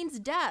Flag Means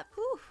Death.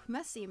 Whew,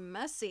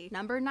 messy.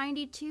 Number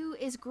 92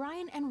 is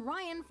Brian and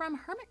Ryan from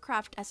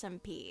Hermitcraft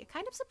SMP.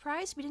 Kind of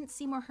surprised we didn't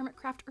see more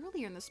Hermitcraft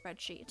earlier in the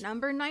spreadsheet.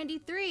 Number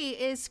 93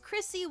 is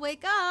Chrissy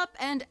Wake Up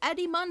and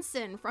Eddie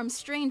Munson from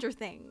Stranger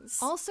Things,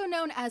 also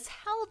known as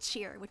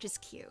Hellcheer, which is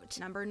cute.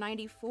 Number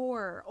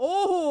 94,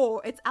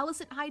 it's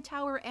Alicent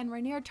Hightower and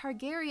Rhaenyra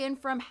Targaryen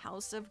from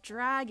House of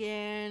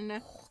Dragon.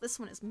 This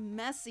one is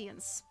messy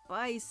and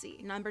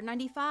spicy. Number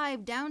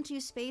 95, down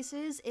 2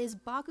 spaces, is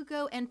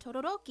Bakugo and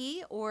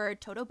Todoroki, or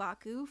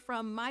Todobaku,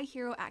 from My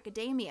Hero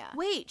Academia.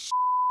 Wait,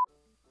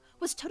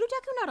 was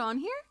Tododaku not on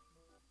here?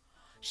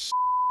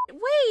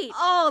 Wait!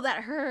 Oh,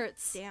 that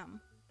hurts.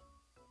 Damn.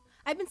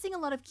 I've been seeing a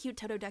lot of cute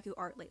Tododaku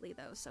art lately,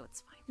 though, so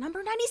it's fine.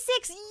 Number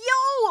 96,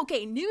 yo!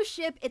 Okay, new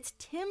ship. It's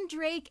Tim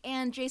Drake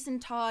and Jason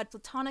Todd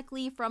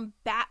platonically from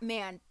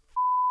Batman.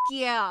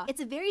 Yeah.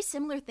 It's a very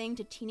similar thing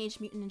to Teenage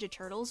Mutant Ninja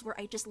Turtles, where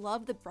I just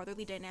love the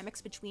brotherly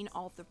dynamics between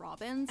all of the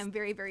Robins. I'm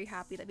very, very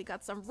happy that we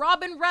got some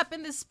Robin rep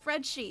in this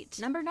spreadsheet.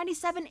 Number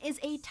 97 is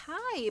a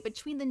tie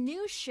between the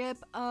new ship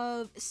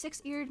of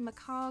Six-Eared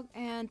Macaw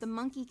and the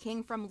Monkey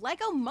King from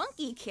Lego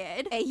Monkey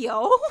Kid.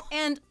 Ayo.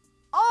 And,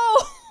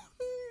 oh,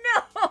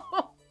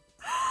 no.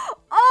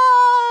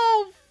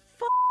 Oh,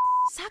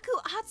 Saku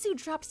Atsu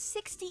dropped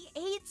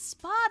 68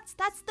 spots.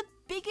 That's the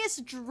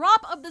biggest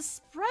drop of the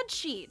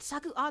spreadsheet.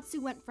 Saku Atsu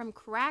went from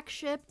crack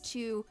ship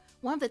to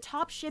one of the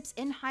top ships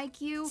in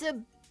Haikyuu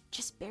to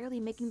just barely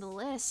making the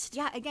list.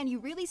 Yeah, again, you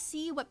really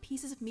see what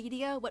pieces of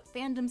media, what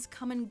fandoms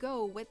come and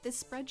go with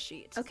this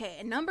spreadsheet. Okay,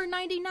 and number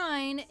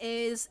 99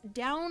 is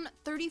down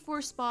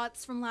 34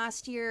 spots from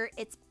last year.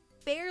 It's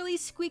barely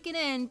squeaking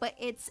in, but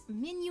it's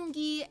Min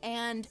Yoongi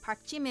and Park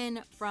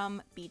Jimin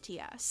from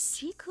BTS.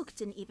 Jikook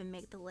didn't even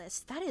make the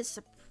list. That is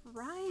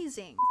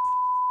surprising.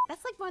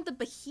 That's like one of the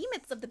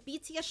behemoths of the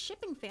BTS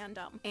shipping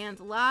fandom. And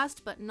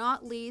last but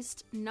not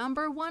least,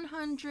 number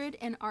 100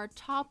 in our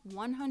top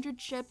 100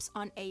 ships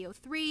on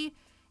AO3.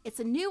 It's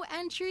a new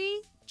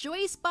entry,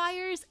 Joyce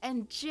Byers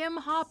and Jim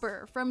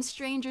Hopper from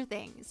Stranger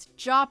Things.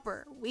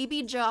 Jopper, we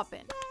be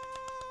joppin'.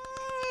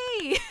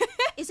 Yay!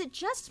 Is it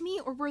just me,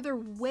 or were there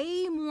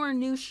way more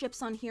new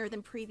ships on here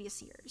than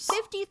previous years?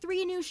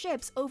 53 new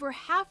ships. Over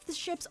half the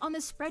ships on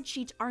this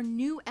spreadsheet are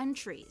new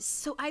entries.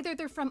 So either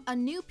they're from a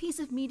new piece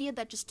of media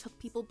that just took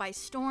people by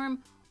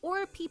storm,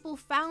 or people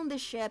found the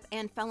ship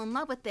and fell in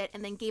love with it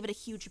and then gave it a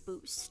huge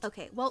boost.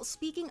 Okay, well,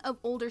 speaking of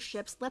older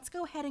ships, let's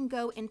go ahead and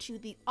go into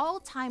the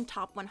all-time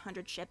top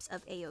 100 ships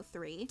of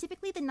AO3.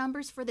 Typically, the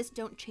numbers for this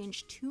don't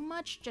change too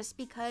much just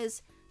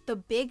because the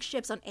big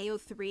ships on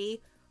AO3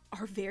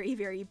 are very,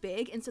 very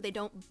big, and so they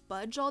don't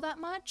budge all that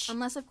much.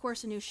 Unless, of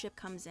course, a new ship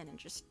comes in and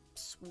just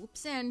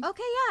swoops in.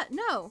 Okay, yeah,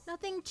 no,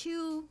 nothing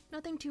too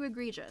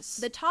egregious.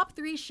 The top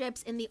 3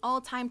 ships in the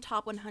all-time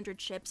top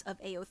 100 ships of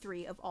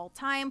AO3 of all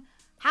time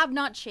have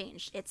not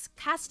changed. It's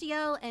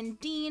Castiel and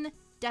Dean,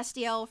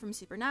 Destiel from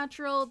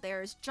Supernatural,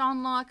 there's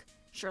Johnlock,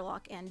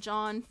 Sherlock and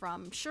John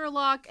from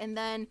Sherlock, and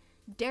then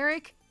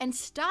Derek and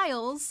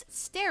Styles,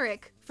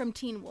 Steric from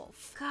Teen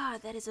Wolf.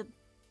 God, that is a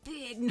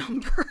big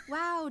number.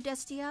 Wow,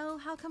 Destiel,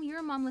 how come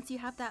your mom lets you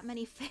have that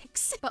many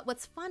fics? But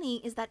what's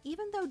funny is that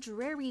even though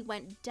Drary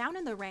went down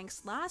in the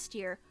ranks last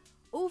year,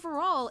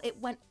 overall, it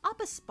went up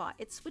a spot.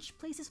 It switched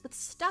places with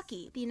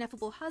Stucky. The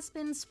Ineffable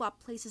Husband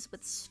swapped places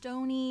with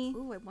Stony.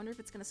 Ooh, I wonder if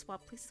it's gonna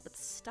swap places with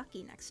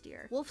Stucky next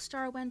year.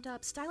 Wolfstar went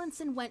up.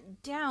 Stylinson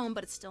went down,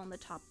 but it's still in the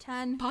top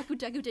 10. Baku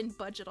Deku didn't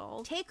budge at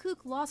all. Taekook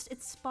lost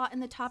its spot in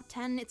the top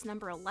 10. It's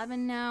number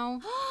 11 now.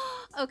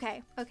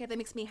 Okay, that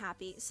makes me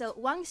happy. So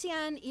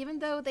Wangxian, even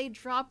though they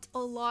dropped a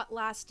lot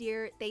last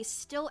year, they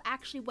still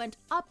actually went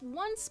up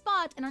 1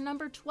 spot and are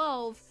number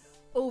 12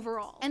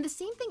 overall. And the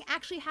same thing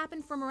actually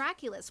happened for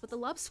Miraculous with the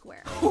Love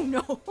Square. Oh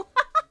no.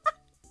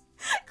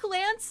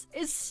 Clance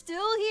is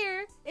still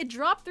here. It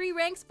dropped 3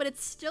 ranks, but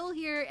it's still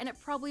here, and it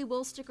probably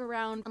will stick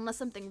around unless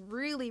something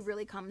really,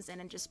 really comes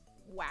in and just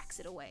whacks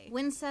it away.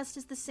 Wincest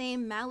is the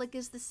same, Malik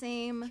is the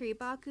same,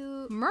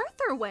 Kiribaku.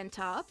 Merthyr went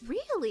up?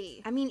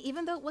 Really? I mean,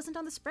 even though it wasn't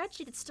on the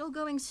spreadsheet, it's still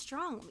going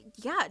strong. I mean,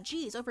 yeah,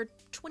 geez, over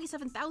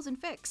 27,000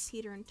 fics.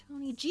 Peter and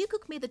Tony.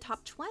 Jiakook made the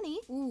top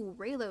 20. Ooh,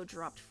 Raylo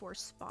dropped 4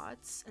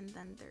 spots. And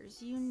then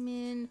there's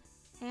Yunmin,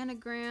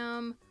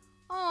 Anagram.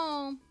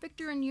 Oh,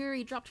 Victor and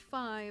Yuri dropped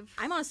 5.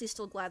 I'm honestly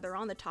still glad they're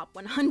on the top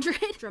 100.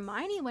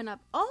 Dramini went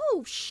up.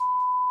 Oh,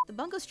 the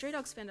Bungo Stray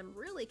Dogs fandom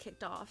really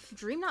kicked off.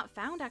 Dream Not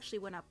Found actually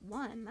went up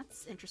 1.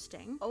 That's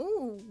interesting.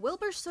 Oh,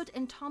 Wilbur Soot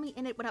and Tommy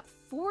Innit went up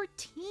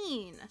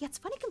 14. Yeah, it's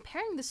funny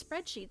comparing the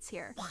spreadsheets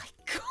here. My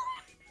God.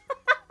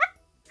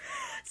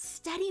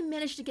 Steady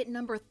managed to get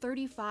number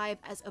 35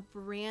 as a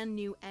brand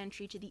new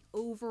entry to the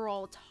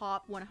overall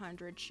top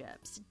 100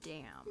 ships.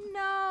 Damn.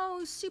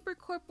 No,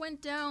 Supercorp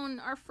went down.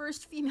 Our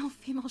first female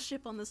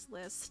ship on this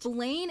list.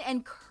 Blaine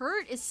and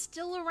Kurt is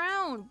still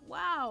around.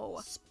 Wow.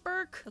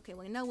 Spurk. Okay,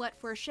 well, you know what?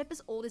 For a ship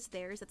as old as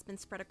theirs that's been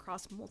spread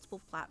across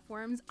multiple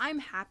platforms, I'm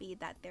happy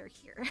that they're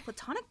here.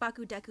 Platonic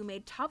Baku Deku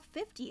made top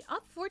 50,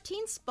 up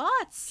 14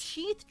 spots.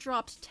 Sheath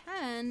dropped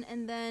 10,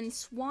 and then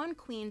Swan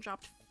Queen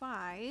dropped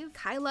 5.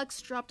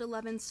 Kylux dropped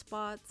 11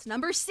 spots.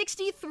 Number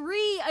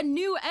 63, a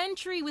new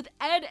entry with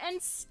Ed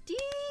and Steed.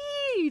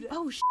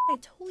 Oh I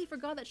totally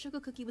forgot that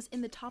Shoko Cookie was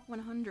in the top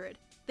 100.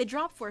 They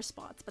dropped 4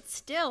 spots, but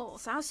still.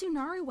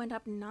 Sasunaru went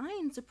up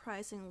 9,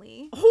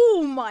 surprisingly.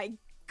 Oh my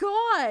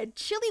God!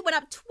 Chili went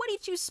up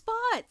 22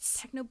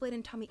 spots. Technoblade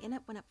and Tommy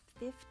Innit went up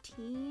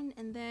 15,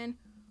 and then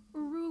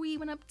Rui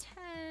went up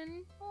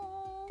 10.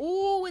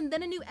 Oh, and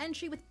then a new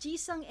entry with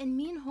Jisung and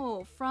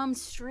Minho from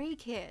Stray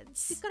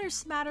Kids. We've got our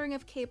smattering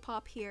of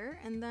K-pop here,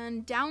 and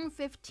then down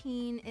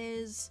 15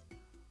 is...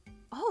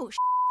 Oh,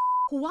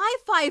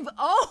 Y50! I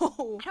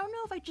don't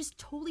know if I just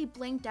totally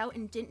blanked out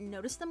and didn't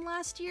notice them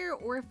last year,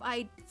 or if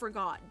I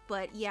forgot,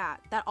 but yeah,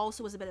 that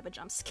also was a bit of a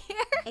jump scare.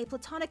 A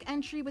platonic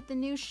entry with the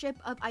new ship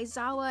of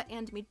Aizawa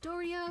and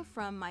Midoriya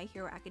from My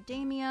Hero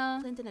Academia.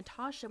 Clint and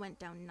Natasha went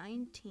down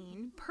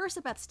 19.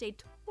 Persebeth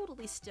stayed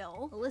totally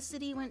still.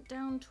 Felicity went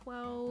down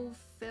 12.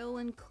 Phil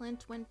and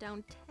Clint went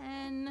down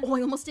 10. Oh,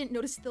 I almost didn't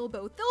notice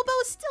Thilbo.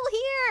 Thilbo's still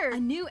here! A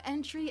new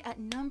entry at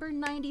number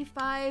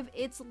 95.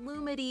 It's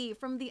Lumity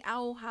from the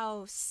Owl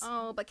House.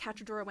 Oh, but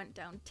Cachadora went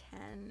down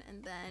 10.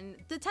 And then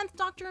the 10th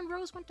Doctor and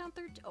Rose went down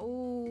 13.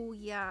 Oh,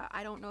 yeah.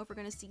 I don't know if we're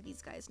gonna see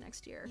these guys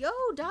next year. Yo,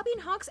 Dobby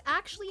and Hawks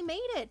actually made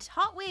it.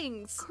 Hot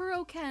Wings.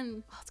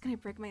 Kuroken. Oh, it's gonna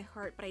break my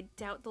heart, but I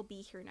doubt they'll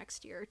be here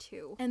next year,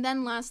 too. And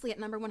then lastly, at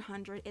number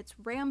 100, it's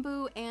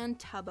Rambo and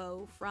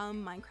Tubbo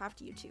from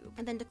Minecraft YouTube.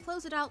 And then to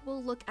close it out,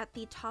 we'll look at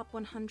the top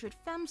 100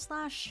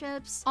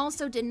 fem/ships.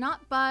 Also did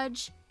not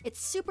budge.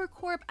 It's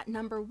Supercorp at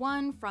number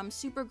 1 from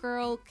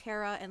Supergirl,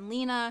 Kara, and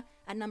Lena.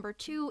 At number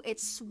 2,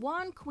 it's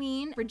Swan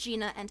Queen,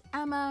 Regina, and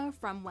Emma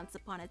from Once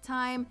Upon a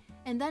Time.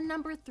 And then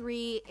number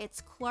 3,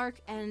 it's Clark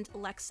and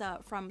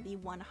Lexa from the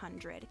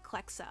 100,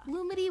 Klexa.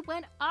 Lumity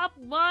went up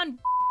 1.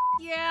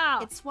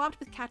 Yeah! It swapped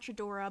with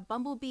Cachadora.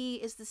 Bumblebee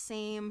is the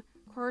same.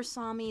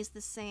 Kurosami is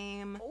the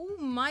same. Oh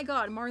my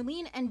God,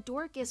 Marlene and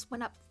Dorcas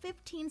went up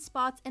 15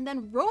 spots, and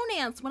then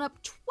Romance went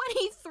up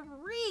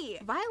 23.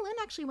 Violin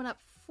actually went up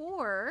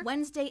 4.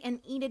 Wednesday and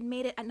Enid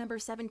made it at number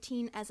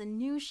 17 as a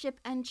new ship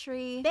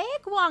entry.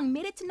 Baekwang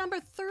made it to number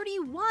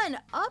 31,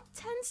 up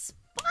 10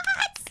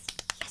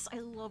 spots. Yes, I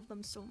love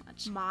them so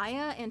much.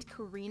 Maya and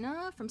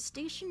Karina from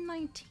Station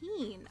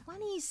 19.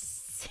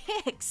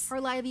 26.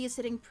 Harlivy is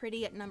sitting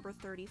pretty at number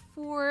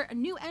 34. A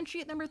new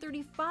entry at number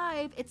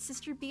 35. It's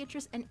Sister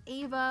Beatrice and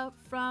Ava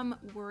from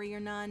Warrior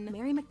Nun.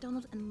 Mary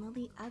McDonald and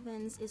Lily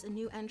Evans is a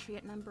new entry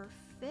at number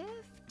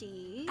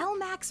 50.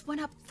 Elmax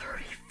went up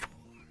 34.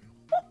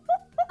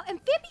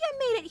 Amphibia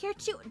made it here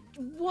too.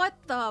 What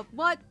the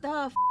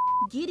f?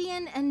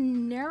 Gideon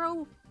and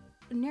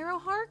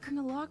Narrowheart from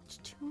the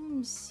Locked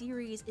Tomb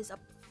series is up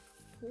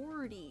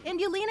 40. And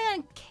Yelena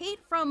and Kate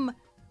from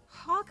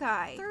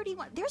Hawkeye,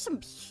 31. There's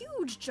some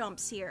huge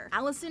jumps here.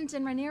 Alicent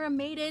and Rhaenyra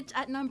made it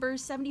at number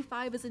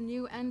 75 as a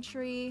new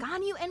entry.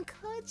 Ganyu and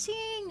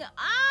Kuting,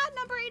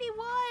 number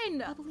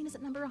 81. Bubbleina's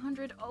at number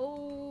 100.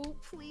 Oh,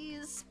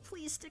 please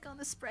stick on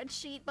the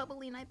spreadsheet.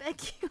 Bubbleina, I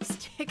beg you,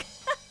 stick.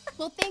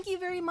 Well, thank you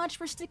very much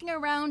for sticking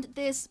around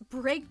this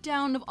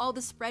breakdown of all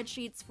the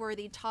spreadsheets for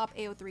the top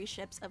AO3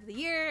 ships of the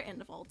year and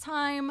of all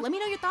time. Let me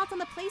know your thoughts on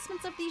the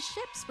placements of these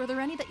ships. Were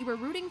there any that you were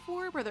rooting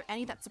for? Were there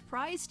any that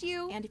surprised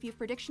you? And if you have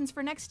predictions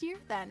for next year,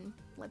 then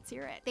let's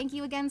hear it. Thank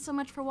you again so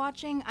much for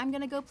watching. I'm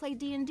gonna go play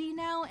D&D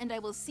now, and I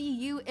will see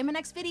you in my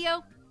next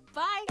video.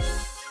 Bye!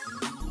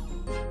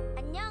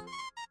 안녕.